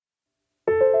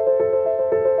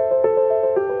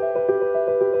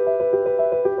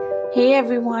Hey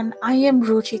everyone, I am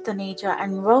Ruchi Taneja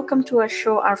and welcome to our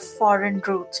show, Our Foreign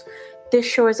Roots. This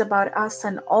show is about us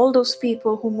and all those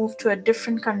people who moved to a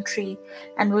different country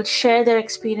and will share their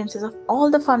experiences of all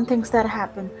the fun things that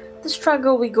happen, the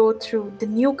struggle we go through, the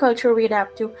new culture we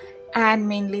adapt to, and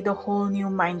mainly the whole new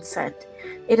mindset.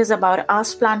 It is about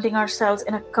us planting ourselves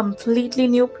in a completely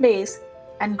new place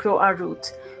and grow our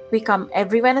roots. We come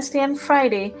every Wednesday and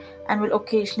Friday and will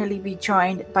occasionally be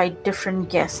joined by different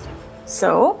guests.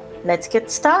 So, let's get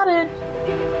started.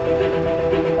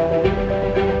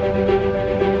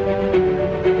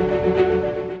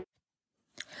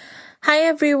 Hi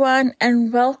everyone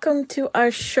and welcome to our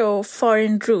show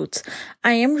Foreign Roots.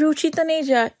 I am Ruchi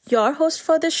Taneja, your host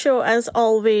for the show as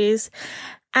always.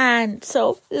 And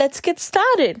so let's get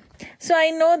started. So I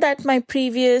know that my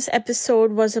previous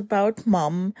episode was about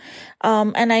mom,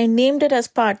 and I named it as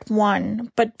part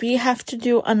 1, but we have to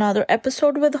do another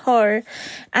episode with her,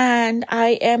 and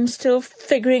I am still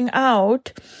figuring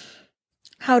out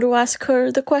how to ask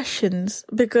her the questions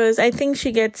because I think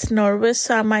she gets nervous,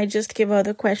 so I might just give her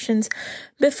the questions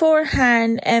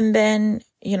beforehand and then,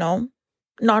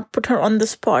 not put her on the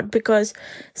spot because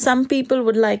some people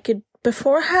would like it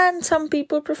beforehand, some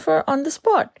people prefer on the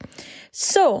spot.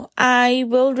 So I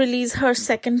will release her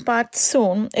second part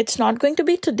soon. It's not going to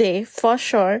be today for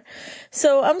sure.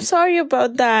 So I'm sorry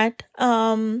about that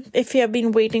if you have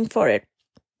been waiting for it.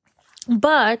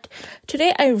 But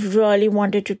today I really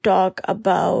wanted to talk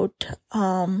about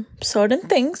certain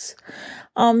things,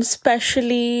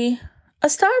 especially a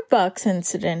Starbucks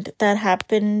incident that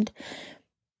happened,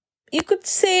 you could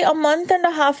say, a month and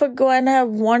a half ago, and I have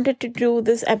wanted to do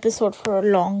this episode for a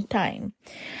long time.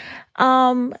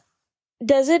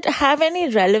 Does it have any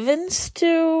relevance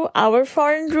to our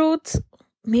foreign roots?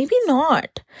 Maybe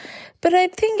not. But I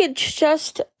think it's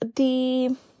just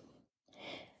the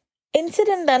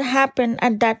incident that happened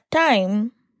at that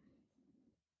time.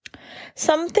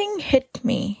 Something hit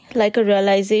me, like a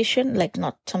realization, like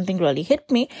not something really hit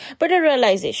me, but a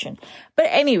realization. But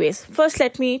anyways, first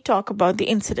let me talk about the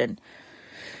incident.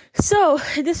 So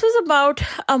this was about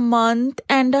a month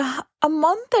and a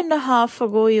half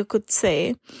ago, you could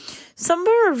say,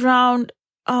 somewhere around,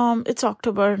 it's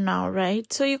October now,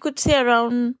 right? So you could say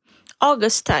around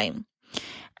August time.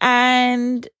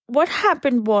 And what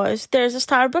happened was there's a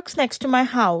Starbucks next to my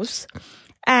house,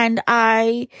 and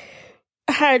I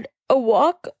had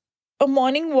a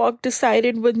morning walk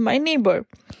decided with my neighbor,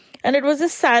 and it was a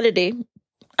Saturday.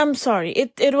 I'm sorry,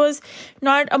 it was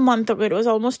not a month ago, it was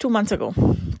almost 2 months ago,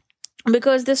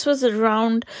 because this was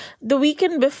around the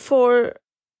weekend before,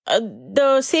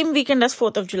 the same weekend as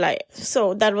 4th of July.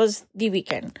 So that was the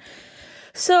weekend.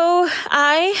 So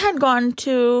I had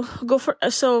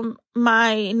so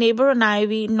my neighbor and I,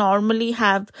 we normally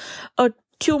have a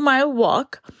 2-mile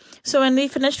walk. So when we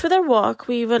finished with our walk,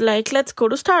 we were like, let's go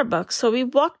to Starbucks. So we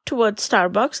walked towards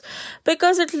Starbucks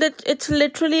because it's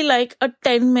literally like a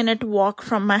 10-minute walk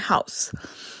from my house.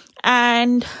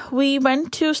 And we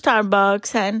went to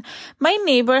Starbucks, and my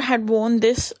neighbor had worn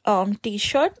this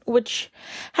t-shirt which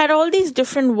had all these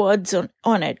different words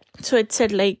on it. So it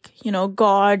said like,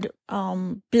 God,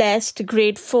 blessed,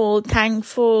 grateful,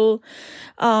 thankful,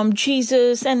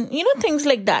 Jesus, and things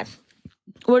like that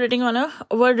were written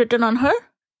on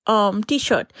her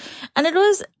t-shirt. And it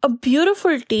was a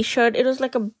beautiful t-shirt. It was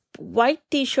like a white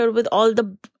t-shirt with all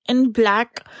the in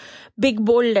black big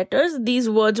bold letters, these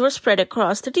words were spread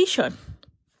across the t-shirt.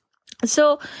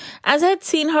 So as I had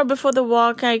seen her before the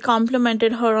walk, I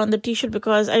complimented her on the t-shirt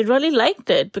because I really liked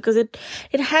it, because it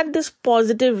had this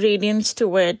positive radiance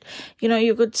to it.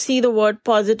 You could see the word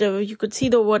positive, you could see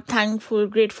the word thankful,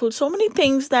 grateful, so many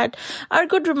things that are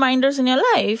good reminders in your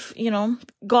life,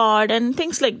 God and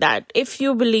things like that, if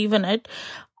you believe in it.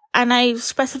 And I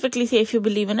specifically say if you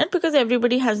believe in it because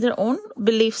everybody has their own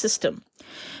belief system.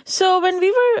 So when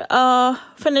we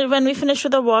finished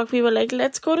with the walk, we were like,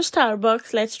 let's go to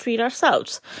Starbucks, let's treat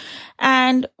ourselves.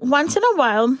 And once in a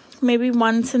while, maybe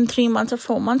once in 3 months or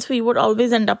 4 months, we would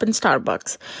always end up in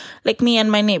Starbucks, like me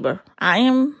and my neighbor. I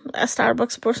am a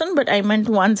Starbucks person, but I meant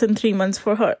once in 3 months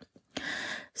for her.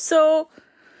 So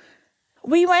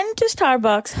we went to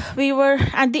Starbucks. We were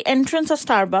at the entrance of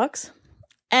Starbucks,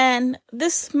 and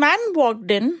this man walked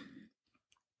in.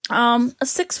 A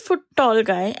 6-foot tall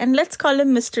guy, and let's call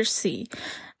him Mr. C.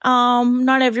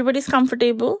 Not everybody's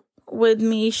comfortable with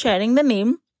me sharing the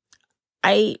name.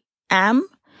 I am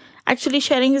actually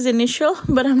sharing his initial,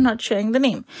 but I'm not sharing the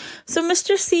name. So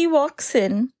Mr. C walks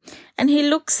in, and he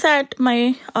looks at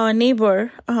my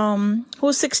neighbor,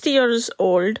 who's 60 years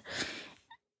old,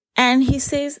 and he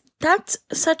says, "That's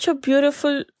such a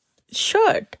beautiful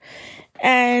shirt."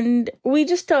 And we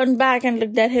just turned back and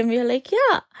looked at him. We were like,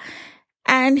 yeah.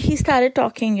 And he started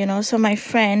talking, so my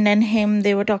friend and him,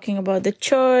 they were talking about the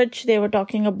church. They were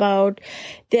talking about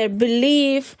their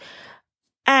belief.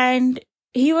 And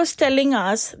he was telling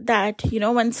us that,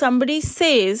 when somebody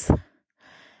says,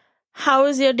 how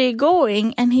is your day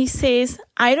going? And he says,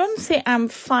 I don't say I'm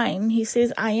fine. He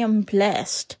says, I am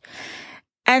blessed.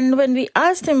 And when we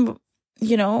asked him,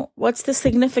 what's the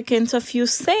significance of you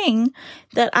saying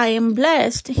that I am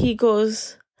blessed? He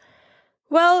goes,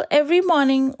 well, every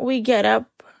morning we get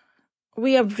up,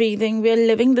 we are breathing, we are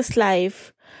living this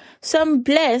life. So I'm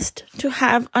blessed to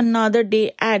have another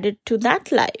day added to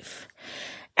that life.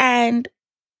 And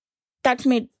that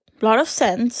made a lot of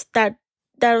sense. That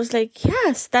was like,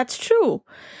 yes, that's true.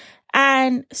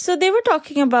 And so they were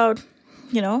talking about,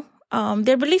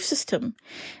 their belief system.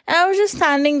 And I was just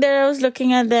standing there, I was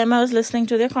looking at them, I was listening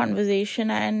to their conversation,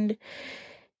 and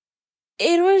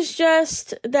it was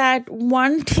just that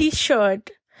one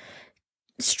t-shirt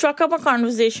struck up a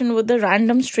conversation with a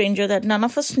random stranger that none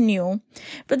of us knew.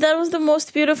 But that was the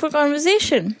most beautiful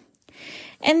conversation.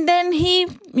 And then he,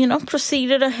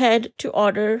 proceeded ahead to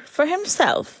order for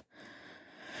himself.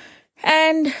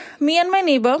 And me and my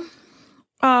neighbor,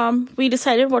 we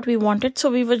decided what we wanted.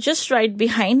 So we were just right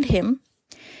behind him.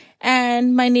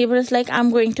 And my neighbor is like,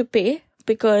 I'm going to pay,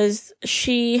 because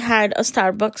she had a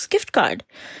Starbucks gift card.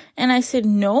 And I said,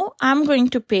 no, I'm going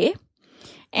to pay.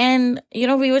 And,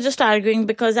 we were just arguing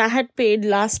because I had paid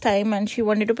last time and she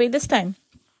wanted to pay this time.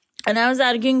 And I was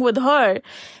arguing with her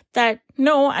that,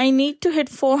 no, I need to hit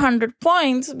 400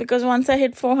 points, because once I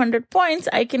hit 400 points,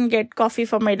 I can get coffee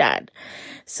for my dad.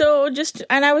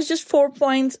 And I was just 4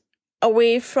 points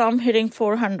away from hitting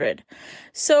 400.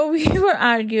 So we were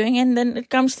arguing, and then it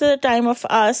comes to the time of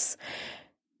us,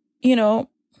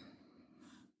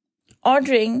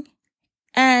 ordering.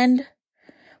 And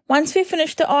once we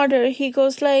finished the order, he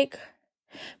goes like,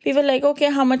 we were like,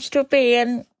 okay, how much to pay?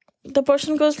 And the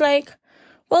person goes like,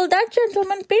 well, that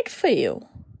gentleman paid for you.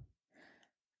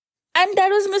 And that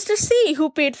was Mr. C who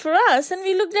paid for us. And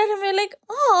we looked at him, we were like,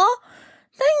 oh,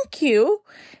 thank you.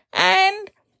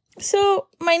 And so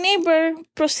my neighbor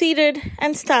proceeded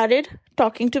and started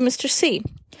talking to Mr. C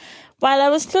while I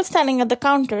was still standing at the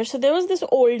counter. So there was this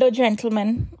older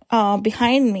gentleman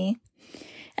behind me.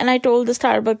 And I told the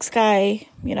Starbucks guy,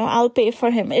 I'll pay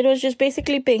for him. It was just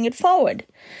basically paying it forward.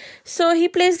 So he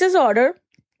placed his order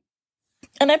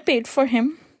and I paid for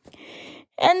him.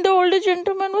 And the older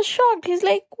gentleman was shocked. He's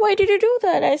like, why did you do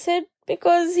that? I said,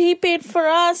 because he paid for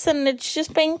us and it's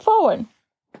just paying forward.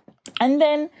 And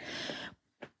then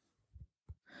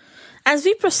as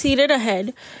we proceeded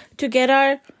ahead to get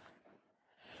our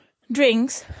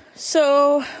drinks,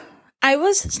 so I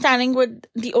was standing with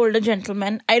the older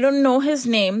gentleman. I don't know his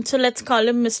name, so let's call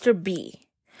him Mr. B.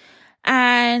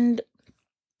 And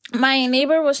my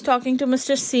neighbor was talking to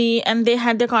Mr. C, and they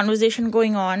had their conversation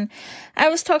going on. I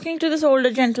was talking to this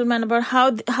older gentleman about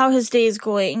how his day is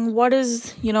going, what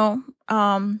is, the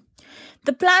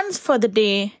plans for the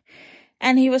day.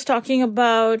 And he was talking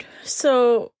about,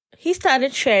 so he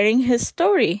started sharing his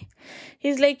story.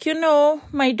 He's like,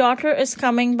 my daughter is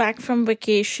coming back from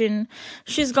vacation.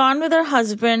 She's gone with her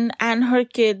husband and her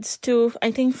kids to,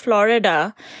 I think,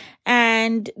 Florida.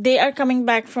 And they are coming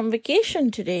back from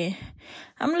vacation today.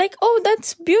 I'm like, oh,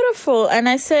 that's beautiful. And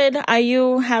I said, do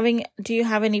you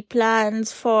have any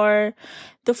plans for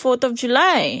the 4th of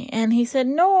July? And he said,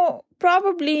 no,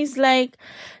 probably. He's like,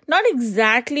 not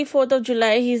exactly 4th of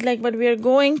July. He's like, but we are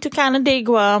going to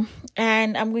Canandaigua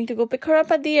and I'm going to go pick her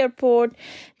up at the airport.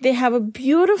 They have a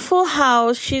beautiful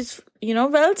house. She's,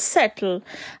 well settled.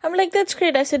 I'm like, that's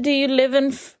great. I said, do you live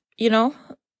in,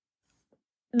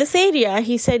 this area?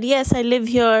 He said, yes, I live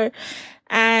here.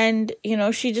 And,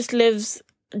 she just lives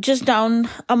just down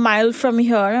a mile from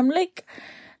here. I'm like,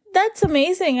 that's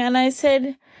amazing. And I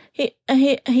said,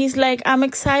 he's like, I'm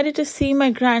excited to see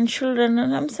my grandchildren.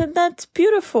 And I said, that's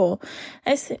beautiful.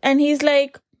 And he's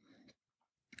like,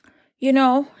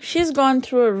 she's gone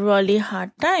through a really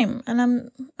hard time.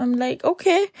 And I'm like,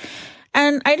 okay.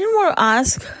 And I didn't want to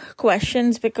ask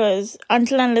questions because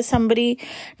unless somebody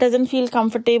doesn't feel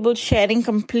comfortable sharing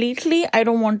completely, I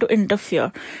don't want to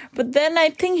interfere. But then I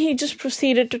think he just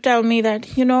proceeded to tell me that,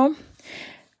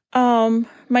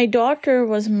 my daughter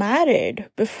was married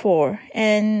before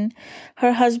and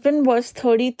her husband was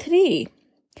 33.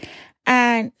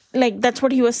 And that's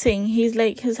what he was saying. He's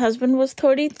like, her husband was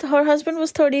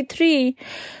 33.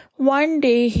 One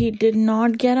day he did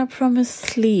not get up from his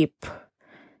sleep.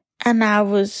 And I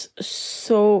was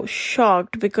so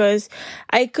shocked because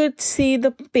I could see the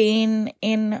pain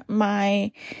in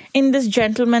this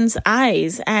gentleman's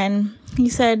eyes. And He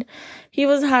said he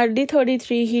was hardly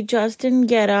 33. He just didn't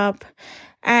get up.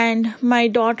 And my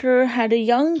daughter had a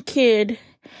young kid,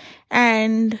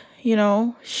 and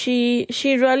she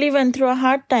really went through a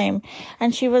hard time,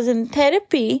 and she was in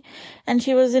therapy and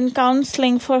she was in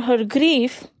counseling for her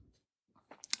grief,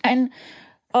 and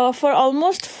for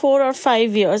almost 4 or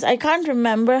 5 years. I can't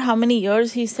remember how many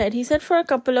years he said. He said for a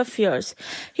couple of years.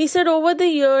 He said over the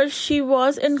years she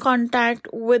was in contact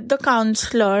with the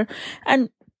counselor, and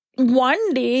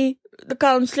one day the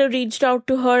counselor reached out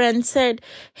to her and said,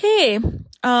 "Hey,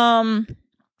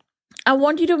 I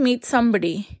want you to meet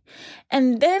somebody."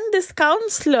 And then this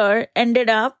counselor ended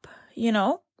up,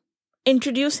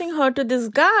 introducing her to this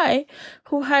guy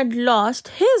who had lost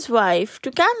his wife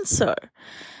to cancer.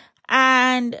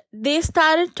 And they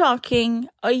started talking.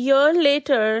 A year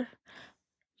later,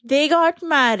 they got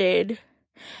married.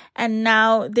 And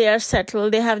now they are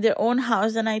settled. They have their own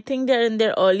house. And I think they're in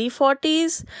their early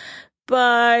 40s.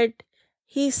 But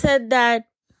he said that,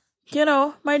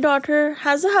 my daughter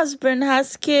has a husband,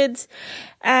 has kids,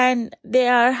 and they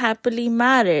are happily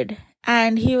married.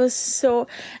 And he was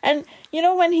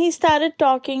when he started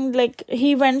talking, like,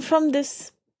 he went from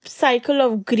this cycle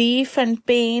of grief and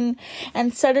pain,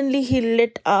 and suddenly he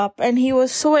lit up, and he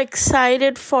was so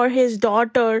excited for his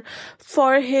daughter,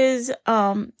 for his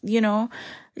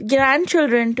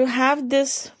grandchildren, to have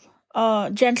this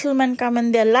gentleman come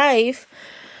in their life,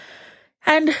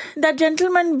 and that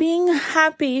gentleman being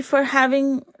happy for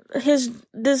having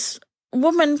this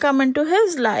woman come into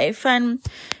his life. And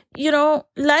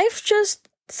life just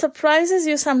surprises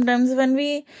you sometimes. When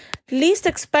we least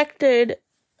expected,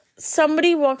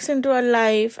 somebody walks into our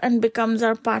life and becomes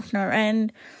our partner.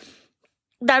 And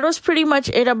that was pretty much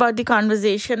it about the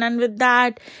conversation. And with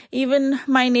that, even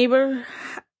my neighbor,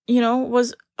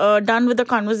 was done with the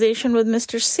conversation with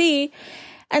Mr. C,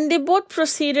 and they both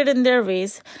proceeded in their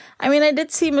ways. I mean, I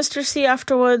did see Mr. C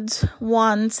afterwards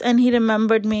once, and he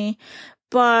remembered me,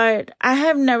 but I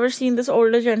have never seen this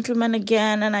older gentleman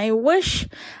again. And I wish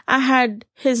I had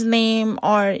his name,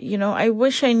 or, I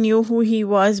wish I knew who he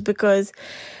was, because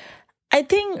I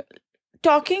think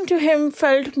talking to him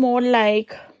felt more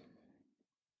like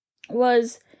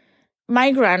was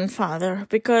my grandfather,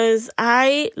 because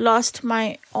I lost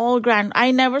my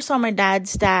I never saw my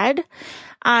dad's dad.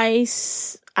 My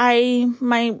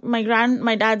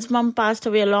dad's mom passed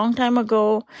away a long time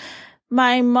ago.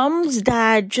 My mom's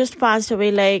dad just passed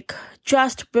away, like,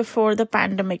 just before the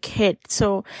pandemic hit.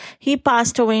 So he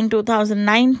passed away in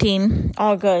 2019,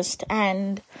 August.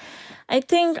 And I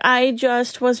think I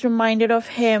just was reminded of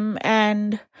him.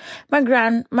 And my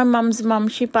mom's mom,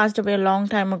 she passed away a long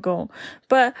time ago.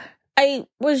 But I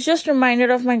was just reminded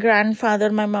of my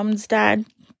grandfather, my mom's dad,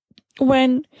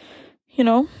 when,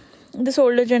 this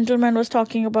older gentleman was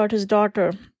talking about his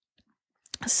daughter.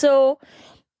 So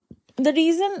the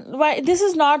reason why this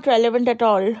is not relevant at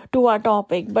all to our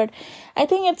topic, but I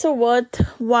think it's a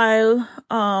worthwhile,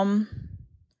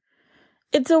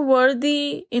 it's a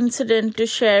worthy incident to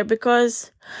share,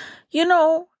 because,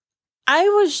 I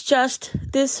was just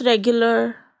this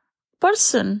regular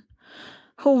person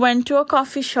who went to a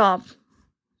coffee shop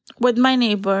with my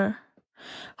neighbor.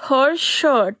 Her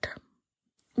shirt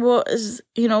was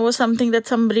something that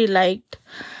somebody liked,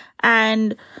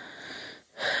 and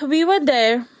we were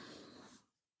there.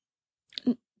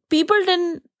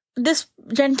 This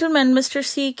gentleman, Mr.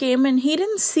 C, came, and he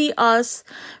didn't see us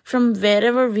from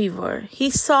wherever we were. He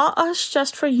saw us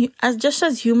just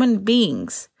as human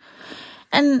beings.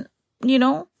 And,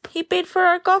 he paid for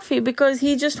our coffee because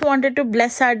he just wanted to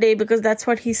bless our day, because that's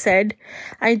what he said.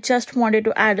 I just wanted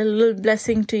to add a little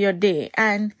blessing to your day.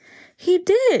 And he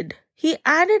did. He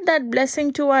added that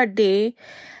blessing to our day,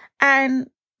 and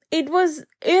it was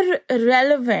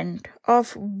irrelevant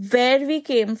of where we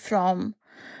came from,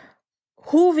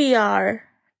 who we are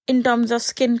in terms of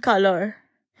skin color,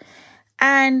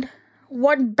 and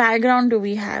what background do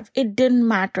we have. It didn't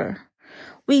matter.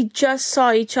 We just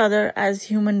saw each other as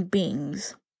human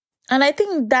beings. And I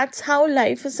think that's how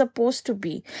life is supposed to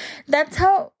be. That's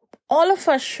how all of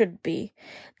us should be.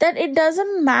 That it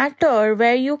doesn't matter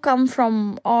where you come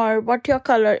from or what your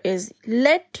color is.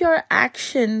 Let your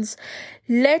actions,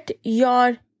 let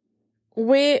your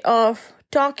way of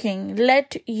talking,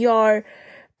 let your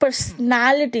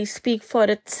personality speak for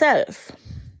itself.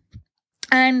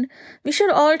 And we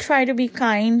should all try to be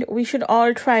kind. We should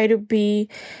all try to be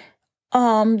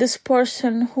this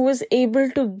person who is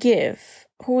able to give,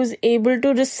 who is able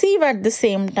to receive at the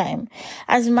same time.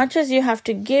 As much as you have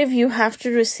to give, you have to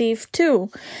receive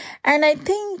too. And I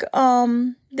think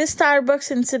this Starbucks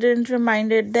incident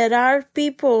reminded there are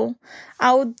people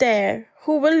out there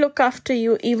who will look after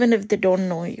you even if they don't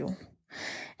know you.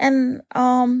 And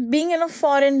being in a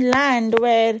foreign land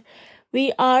where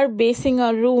we are basing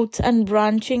our roots and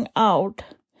branching out,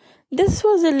 this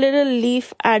was a little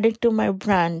leaf added to my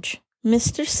branch.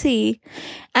 Mr. C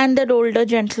and that older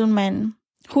gentleman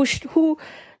Mr.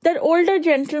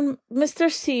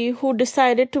 C, who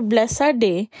decided to bless our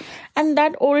day, and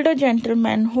that older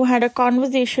gentleman who had a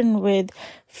conversation with,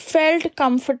 felt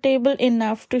comfortable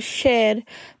enough to share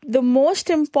one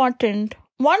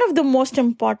of the most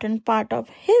important part of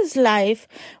his life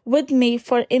with me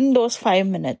for in those 5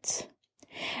 minutes.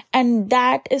 And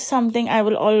that is something I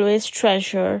will always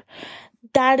treasure.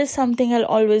 That is something I'll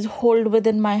always hold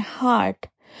within my heart.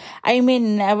 I may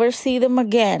never see them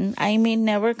again. I may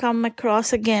never come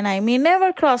across again. I may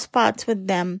never cross paths with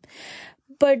them.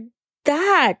 But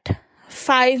that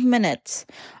 5 minutes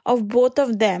of both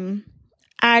of them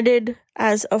added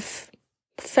as a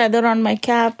feather on my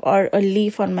cap or a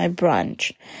leaf on my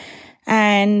branch.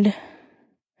 And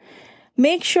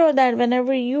make sure that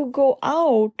whenever you go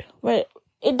out,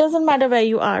 it doesn't matter where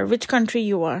you are, which country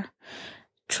you are,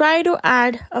 try to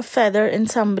add a feather in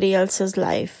somebody else's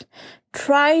life.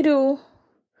 Try to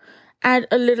add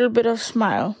a little bit of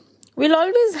smile. We'll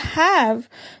always have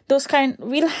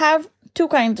we'll have two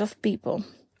kinds of people.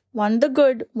 One the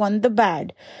good, one the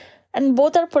bad. And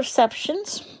both are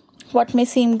perceptions. What may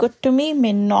seem good to me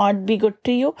may not be good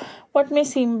to you. What may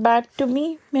seem bad to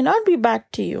me may not be bad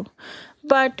to you.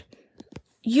 But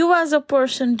you as a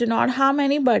person do not harm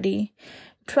anybody.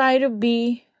 Try to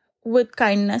be with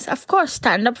kindness. Of course,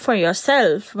 stand up for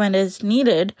yourself when it's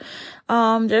needed.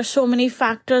 There's so many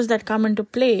factors that come into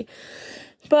play.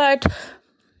 But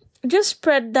just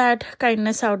spread that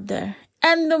kindness out there.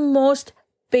 And the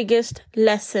biggest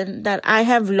lesson that I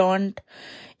have learned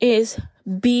is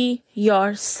be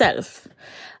yourself.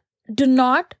 Do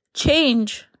not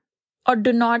change or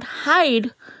do not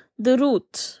hide the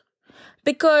roots.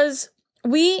 Because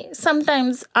we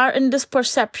sometimes are in this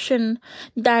perception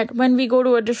that when we go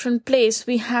to a different place,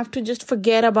 we have to just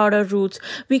forget about our roots.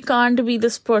 We can't be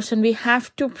this person. We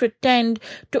have to pretend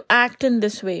to act in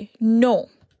this way. No,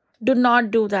 do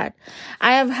not do that.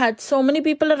 I have had so many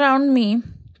people around me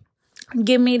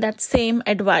give me that same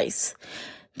advice,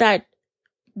 that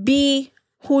be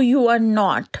who you are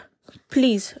not.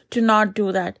 Please do not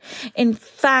do that. In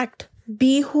fact,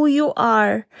 be who you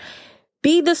are.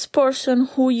 Be this person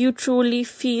who you truly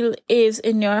feel is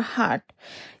in your heart.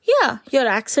 Yeah, your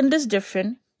accent is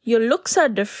different. Your looks are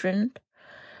different.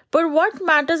 But what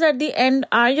matters at the end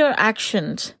are your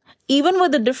actions. Even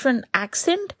with a different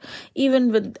accent,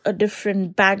 even with a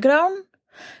different background,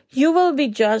 you will be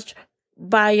judged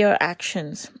by your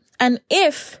actions. And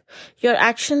if your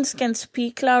actions can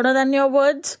speak louder than your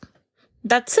words,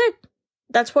 that's it.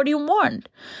 That's what you want.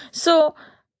 So,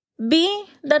 be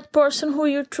that person who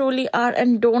you truly are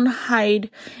and don't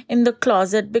hide in the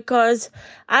closet, because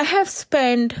I have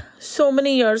spent so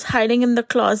many years hiding in the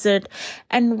closet,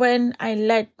 and when I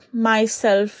let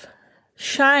myself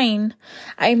shine,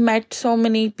 I met so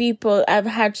many people. I've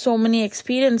had so many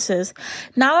experiences.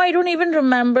 Now I don't even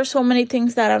remember so many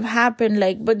things that have happened,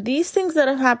 but these things that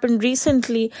have happened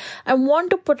recently, I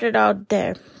want to put it out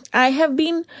there.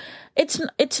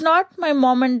 It's not my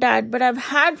mom and dad, but I've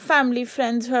had family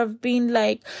friends who have been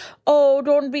like, oh,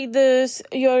 don't be this,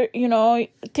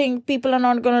 think people are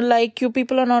not going to like you,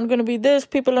 people are not going to be this,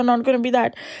 people are not going to be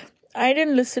that. I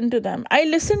didn't listen to them. I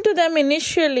listened to them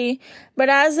initially, but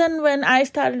as and when I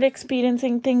started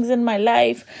experiencing things in my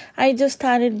life, I just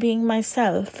started being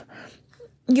myself.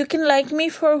 You can like me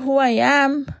for who I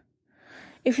am.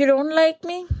 If you don't like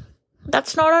me,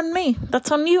 that's not on me. That's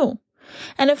on you.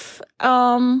 And if,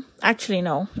 actually,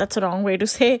 no, that's the wrong way to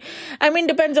say.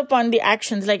 Depends upon the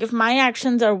actions. If my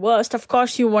actions are worst, of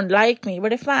course you won't like me.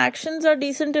 But if my actions are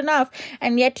decent enough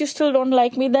and yet you still don't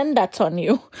like me, then that's on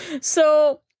you.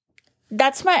 So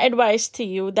that's my advice to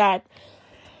you, that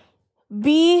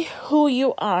be who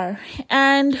you are.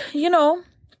 And,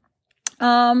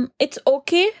 it's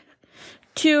okay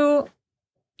to,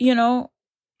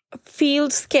 feel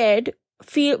scared,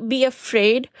 be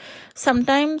afraid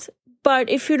sometimes.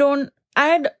 But if you don't,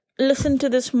 I'd listened to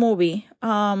this movie.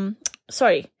 I'd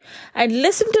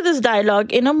listened to this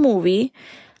dialogue in a movie.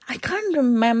 I can't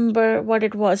remember what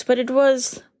it was, but it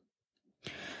was,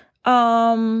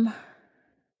 oh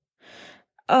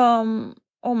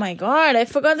my God, I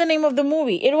forgot the name of the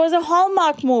movie. It was a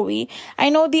Hallmark movie. I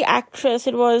know the actress.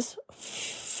 It was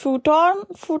Futon.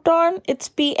 It's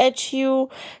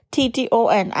Phuton.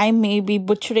 I may be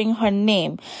butchering her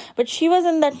name, but she was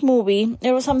in that movie.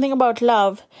 There was something about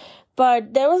love,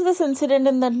 but there was this incident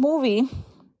in that movie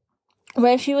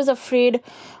where she was afraid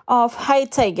of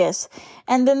heights, I guess.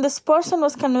 And then this person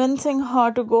was convincing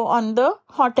her to go on the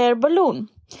hot air balloon.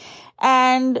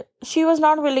 And she was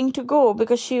not willing to go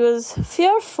because she was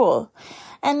fearful.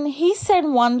 And he said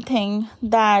one thing,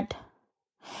 that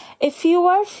if you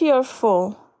are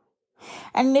fearful,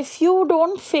 and if you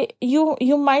don't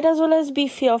you might as well as be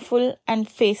fearful and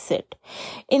face it.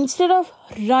 Instead of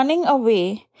running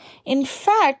away, in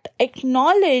fact,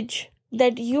 acknowledge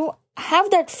that you have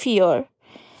that fear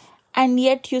and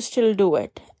yet you still do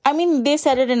it. I mean, they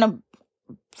said it in a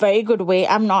very good way.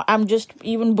 I'm just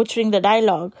even butchering the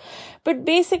dialogue. But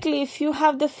basically, if you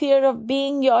have the fear of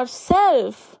being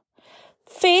yourself,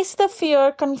 face the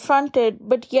fear, confront it,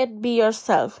 but yet be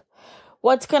yourself.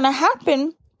 What's gonna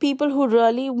happen? People who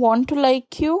really want to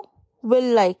like you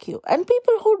will like you. And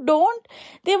people who don't,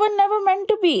 they were never meant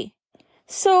to be.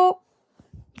 So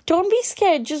don't be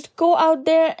scared. Just go out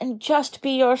there and just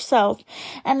be yourself.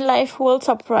 And life will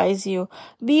surprise you.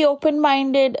 Be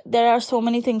open-minded. There are so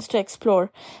many things to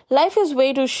explore. Life is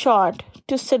way too short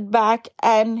to sit back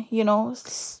and,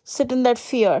 sit in that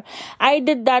fear. I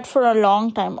did that for a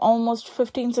long time, almost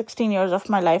 15, 16 years of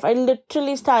my life. I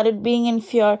literally started being in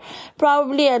fear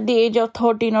probably at the age of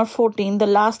 13 or 14, the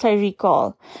last I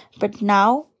recall. But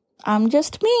now I'm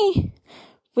just me.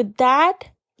 With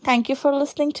that, thank you for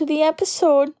listening to the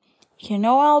episode.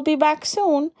 I'll be back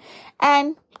soon,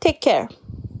 and take care.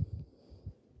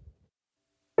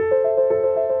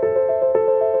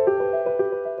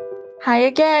 Hi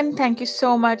again. Thank you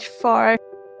so much for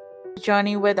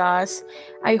joining with us.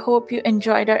 I hope you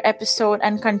enjoyed our episode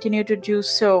and continue to do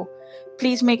so.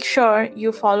 Please make sure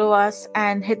you follow us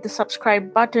and hit the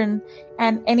subscribe button,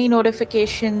 and any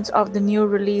notifications of the new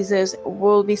releases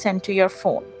will be sent to your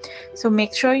phone. So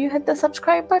make sure you hit the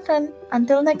subscribe button.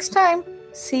 Until next time,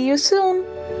 see you soon.